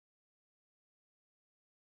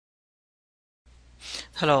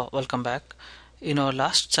Hello, welcome back. In our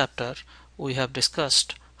last chapter, we have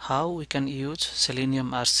discussed how we can use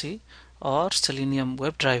Selenium RC or Selenium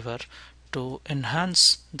WebDriver to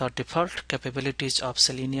enhance the default capabilities of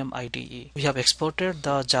Selenium IDE. We have exported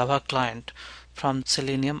the Java client from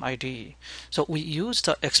Selenium IDE. So we use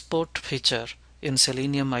the export feature in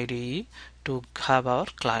Selenium IDE to have our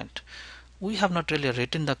client. We have not really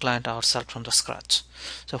written the client ourselves from the scratch.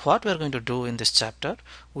 So what we are going to do in this chapter,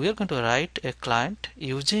 we are going to write a client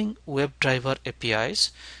using WebDriver APIs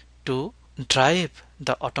to drive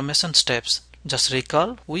the automation steps. Just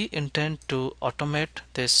recall, we intend to automate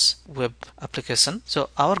this web application. So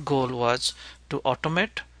our goal was to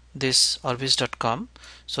automate this orbis.com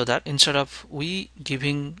so that instead of we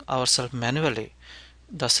giving ourselves manually,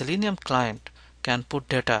 the Selenium client can put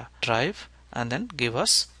data, drive, and then give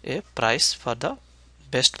us a price for the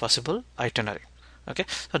best possible itinerary. Okay,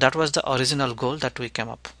 so that was the original goal that we came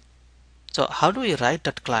up. So how do we write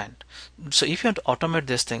that client? So if you want to automate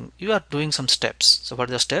this thing, you are doing some steps. So what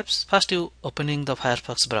are the steps? First, you opening the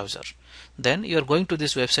Firefox browser. Then you are going to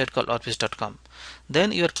this website called orbis.com.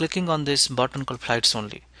 Then you are clicking on this button called flights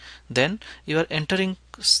only. Then you are entering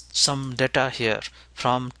some data here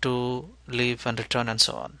from, to, leave, and return, and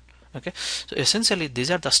so on. Okay, so essentially these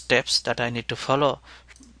are the steps that I need to follow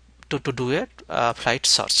to do a flight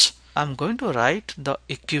search. I'm going to write the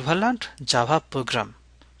equivalent Java program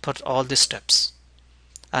for all the steps,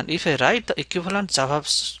 and if I write the equivalent Java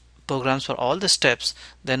programs for all the steps,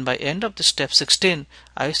 then by end of the step 16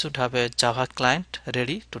 I should have a Java client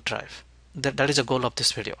ready to drive. That is the goal of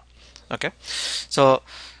this video. Okay, so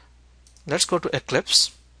let's go to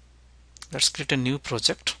Eclipse. Let's create a new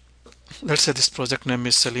project. Let's say this project name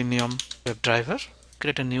is Selenium WebDriver.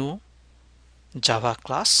 Create a new Java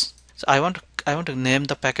class. So I want to name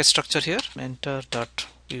the package structure here,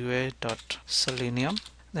 enter.ua.selenium.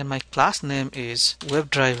 Then my class name is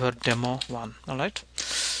WebDriver demo1. Alright,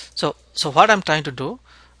 so what I'm trying to do,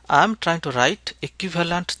 I'm trying to write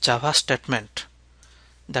equivalent Java statement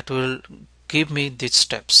that will give me these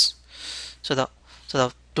steps. So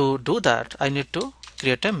to do that, I need to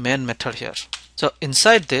create a main method here. So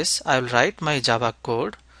inside this, I will write my Java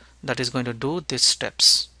code that is going to do these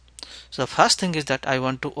steps. So the first thing is that I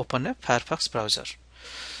want to open a Firefox browser.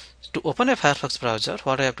 To open a Firefox browser,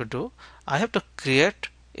 what I have to do, I have to create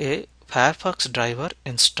a Firefox driver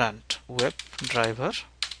instance. WebDriver.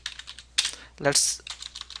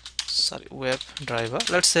 WebDriver.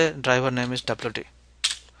 Let's say driver name is WD.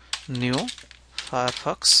 New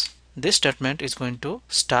Firefox. This statement is going to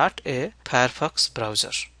start a Firefox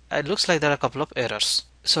browser. It looks like there are a couple of errors.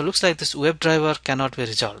 So it looks like this WebDriver cannot be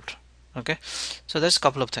resolved. Okay, so there's a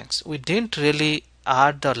couple of things. We didn't really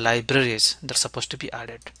add the libraries that are supposed to be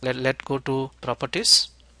added. Let's go to properties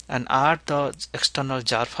and add the external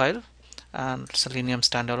jar file and Selenium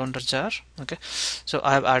standalone jar. Okay, so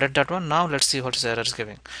I have added that one. Now let's see what the error is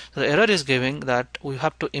giving. So the error is giving that we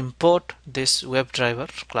have to import this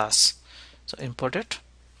WebDriver class. So import it.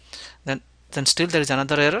 Then still there is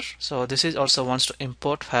another error. So this is also wants to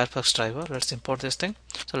import Firefox driver. Let's import this thing.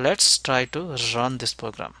 So let's try to run this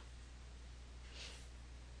program.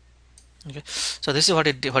 Okay, so this is what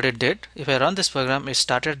it did. If I run this program, it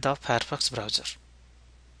started the Firefox browser.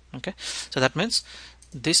 Okay, so that means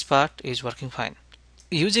this part is working fine.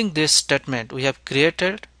 Using this statement, we have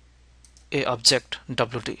created a object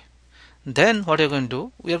WD. Then what we are going to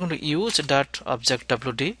do, we are going to use that object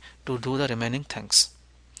WD to do the remaining things.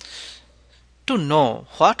 To know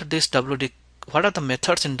what this WD, what are the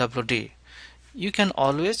methods in WD, you can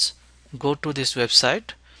always go to this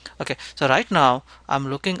website. Okay, so right now I'm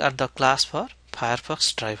looking at the class for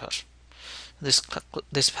Firefox driver. This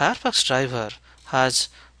Firefox driver has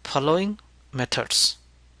following methods,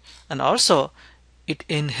 and also it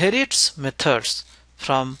inherits methods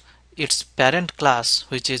from its parent class,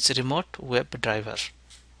 which is remote WebDriver.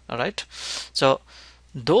 Alright, so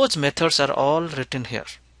those methods are all written here.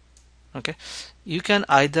 Okay, you can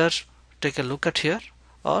either take a look at here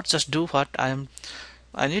or just do what I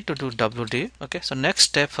need to do WD. Okay, so next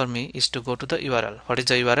step for me is to go to the URL. What is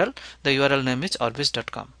the URL? The URL name is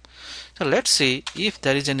orbis.com. So let's see if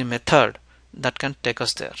there is any method that can take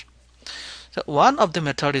us there. So one of the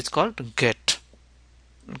method is called get.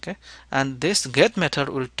 Okay, and this get method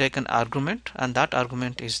will take an argument, and that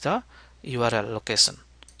argument is the URL location.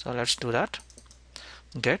 So let's do that.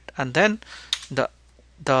 Get, and then the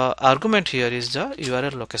argument here is the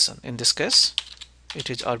URL location. In this case, it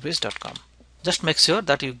is orbis.com. Just make sure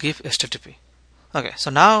that you give HTTP. Okay,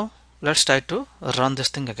 so now let's try to run this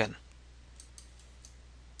thing again.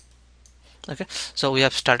 Okay, so we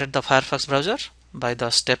have started the Firefox browser by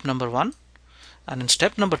the step number 1, and in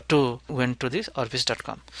step number 2 went to this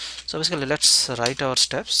orbis.com. So basically let's write our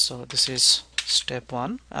steps. So this is step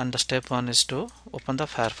 1, and the step 1 is to open the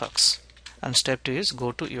Firefox, and step 2 is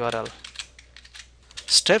go to URL.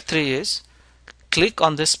 Step 3 is click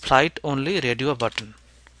on this flight only radio button.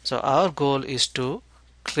 So our goal is to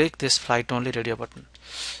click this flight only radio button.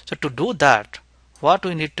 So to do that, what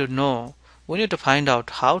we need to know, we need to find out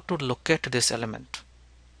how to locate this element.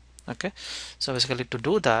 Okay, so basically to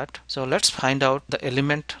do that, so let's find out the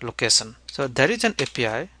element location. So there is an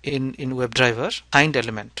API in WebDriver, find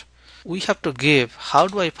element. We have to give how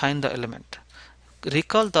do I find the element.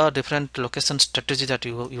 Recall the different location strategy that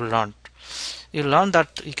you learned. You learned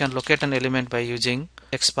that you can locate an element by using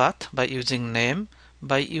XPath, by using name,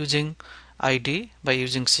 by using ID, by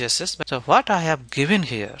using CSS. So what I have given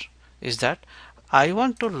here is that I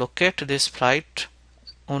want to locate this flight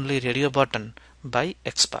only radio button by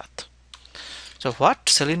XPath. So what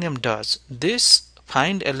Selenium does, this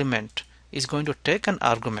find element is going to take an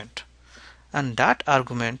argument, and that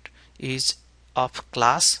argument is of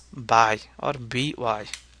class by or by.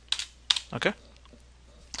 Okay,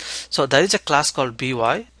 so there is a class called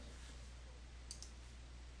by.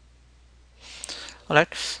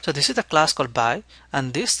 Alright, so this is the class called by,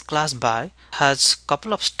 and this class by has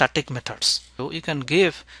couple of static methods. So you can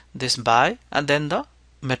give this by and then the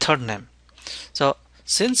method name. So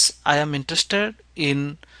since I am interested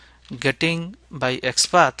in getting by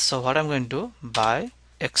XPath, so what I'm going to do, by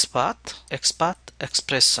XPath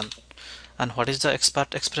expression. And what is the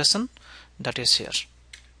XPath expression? That is here.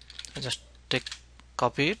 I just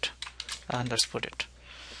copy it and let's put it.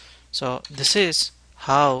 So this is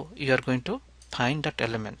how you are going to find that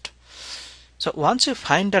element. So once you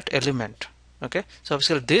find that element, okay, so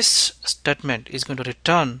basically this statement is going to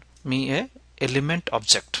return me a element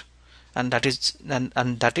object, and that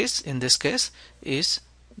is in this case is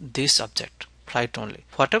this object, flight only.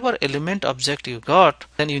 Whatever element object you got,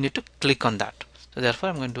 then you need to click on that. So therefore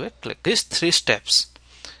I'm going to do a click. These 3 steps.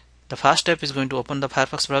 The first step is going to open the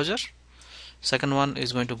Firefox browser. Second one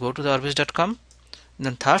is going to go to the orbis.com.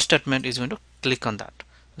 Then third statement is going to click on that.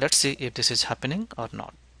 Let's see if this is happening or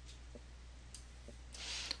not.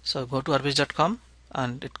 So go to orbis.com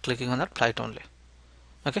and it clicking on that flight only.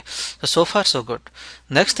 Okay, so far so good.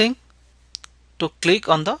 Next thing, to click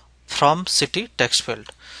on the from city text field.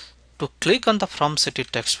 To click on the from city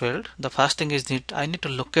text field, the first thing is I need to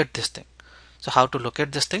locate this thing. So how to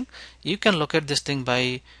locate this thing? You can locate this thing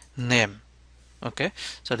by name. Okay,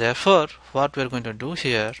 so therefore what we are going to do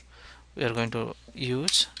here, we are going to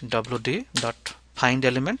use wd.find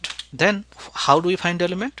element. Then how do we find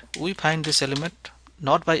element? We find this element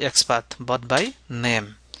not by XPath but by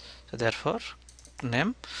name. So therefore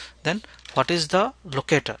name. Then what is the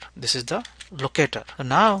locator? This is the locator. So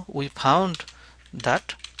now we found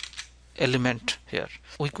that element here.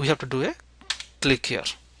 We have to do a click here.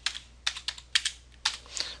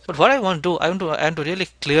 But what I want to do, I want to really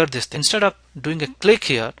clear this thing. Instead of doing a click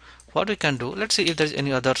here, what we can do, let's see if there is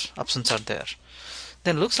any other options are there.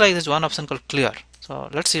 Then looks like there's one option called clear. So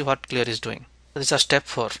let's see what clear is doing. So this is step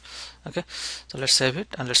 4. Okay, so let's save it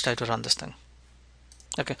and let's try to run this thing.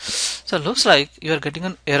 Okay, so looks like you are getting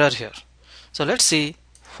an error here. So let's see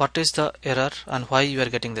what is the error and why you are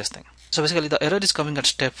getting this thing. So basically the error is coming at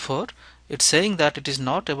step 4. It's saying that it is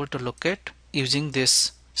not able to locate using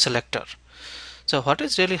this selector. So what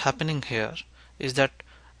is really happening here is that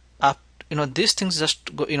these things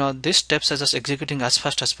just go, these steps are just executing as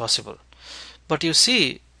fast as possible. But you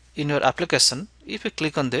see in your application, if you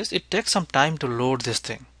click on this, it takes some time to load this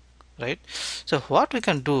thing, right? So what we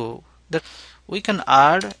can do, that we can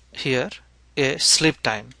add here a sleep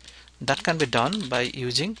time. That can be done by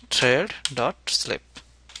using thread.sleep.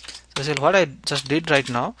 So what I just did right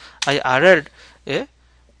now, I added a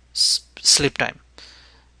sleep time.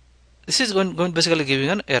 This is going basically giving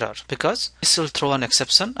an error because this will throw an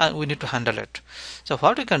exception and we need to handle it. So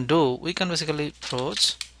what we can do, we can basically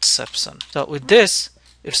throws exception. So with this,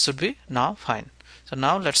 it should be now fine. So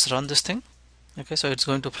now let's run this thing. Okay, so it's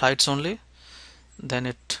going to flights only. Then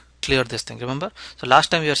it cleared this thing. Remember? So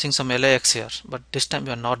last time we are seeing some LAX here, but this time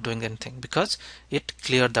we are not doing anything because it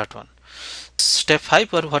cleared that one. Step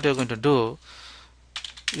 5, what you are going to do,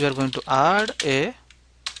 you are going to add a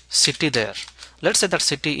city there. Let's say that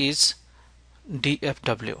city is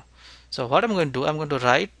DFW. So what I'm going to do, I'm going to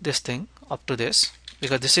write this thing up to this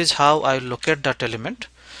because this is how I locate that element.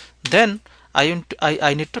 Then I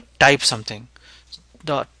need to type something.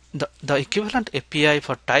 The equivalent API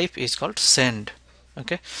for type is called send.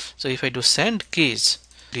 Okay, so if I do send keys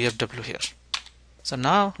DFW here. So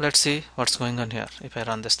now let's see what's going on here if I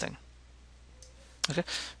run this thing. Okay,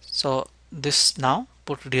 so this now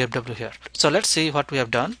put DFW here. So let's see what we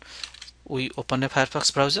have done. We open a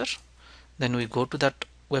Firefox browser, then we go to that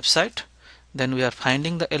website, then we are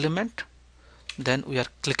finding the element, then we are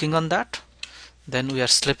clicking on that, then we are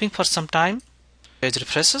sleeping for some time, page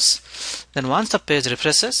refreshes, then once the page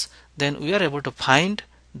refreshes, then we are able to find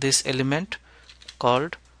this element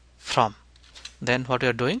called from. Then what we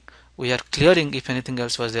are doing, we are clearing if anything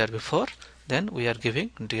else was there before, then we are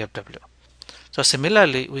giving DFW. So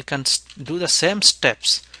similarly, we can do the same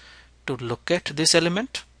steps to locate this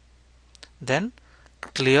element, then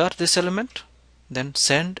clear this element, then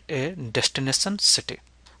send a destination city.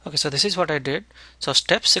 Okay, so this is what I did. So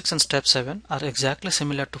step 6 and step 7 are exactly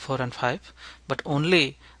similar to 4 and 5, but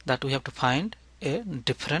only that we have to find a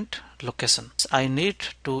different location. So I need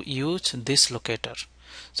to use this locator.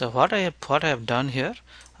 So what I have done here,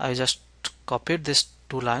 I just copied these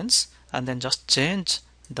two lines and then just change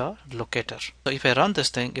the locator. So if I run this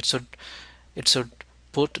thing, it should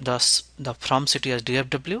put the from city as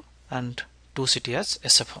DFW and to city as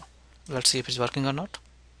SFO. Let's see if it's working or not.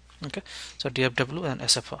 Okay, so DFW and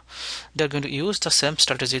SFO, they are going to use the same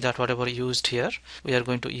strategy that whatever used here. We are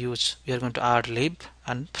going to add lib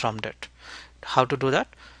and from that. How to do that?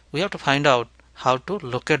 We have to find out how to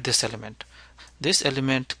locate this element. This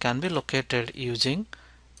element can be located using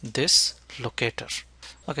this locator.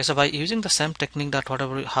 Okay, so by using the same technique that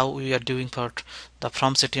how we are doing for the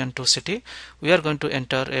from city and to city, we are going to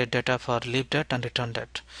enter a data for leave date and return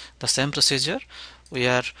date. The same procedure, we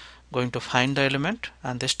are going to find the element,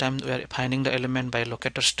 and this time we are finding the element by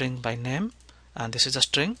locator string by name, and this is a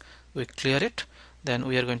string. We clear it, then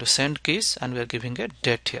we are going to send keys and we are giving a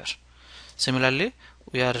date here. Similarly,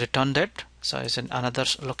 we are return date, so it's in another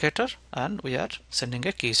locator and we are sending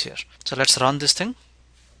a keys here. So let's run this thing.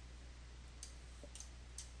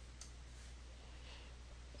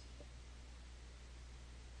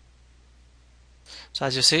 So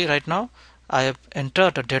as you see right now, I have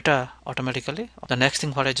entered the data automatically. The next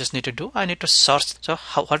thing what I just need to do, I need to search. So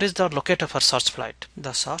what is the locator for search flight?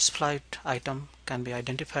 The search flight item can be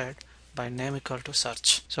identified by name equal to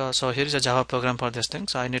search. So here is a Java program for this thing.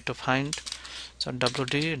 So I need to find, so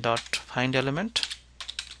wd dot find element,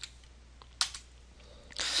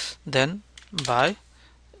 then by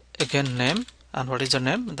again name, and what is the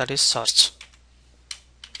name? That is search.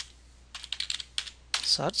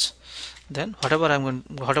 Then whatever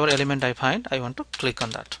element I find, I want to click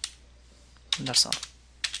on that. That's all.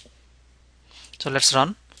 So let's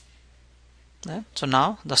run. So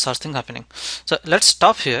now the search thing happening. So let's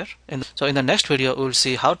stop here. So in the next video, we will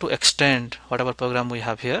see how to extend whatever program we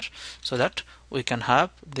have here, so that we can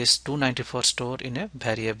have this 294 stored in a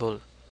variable.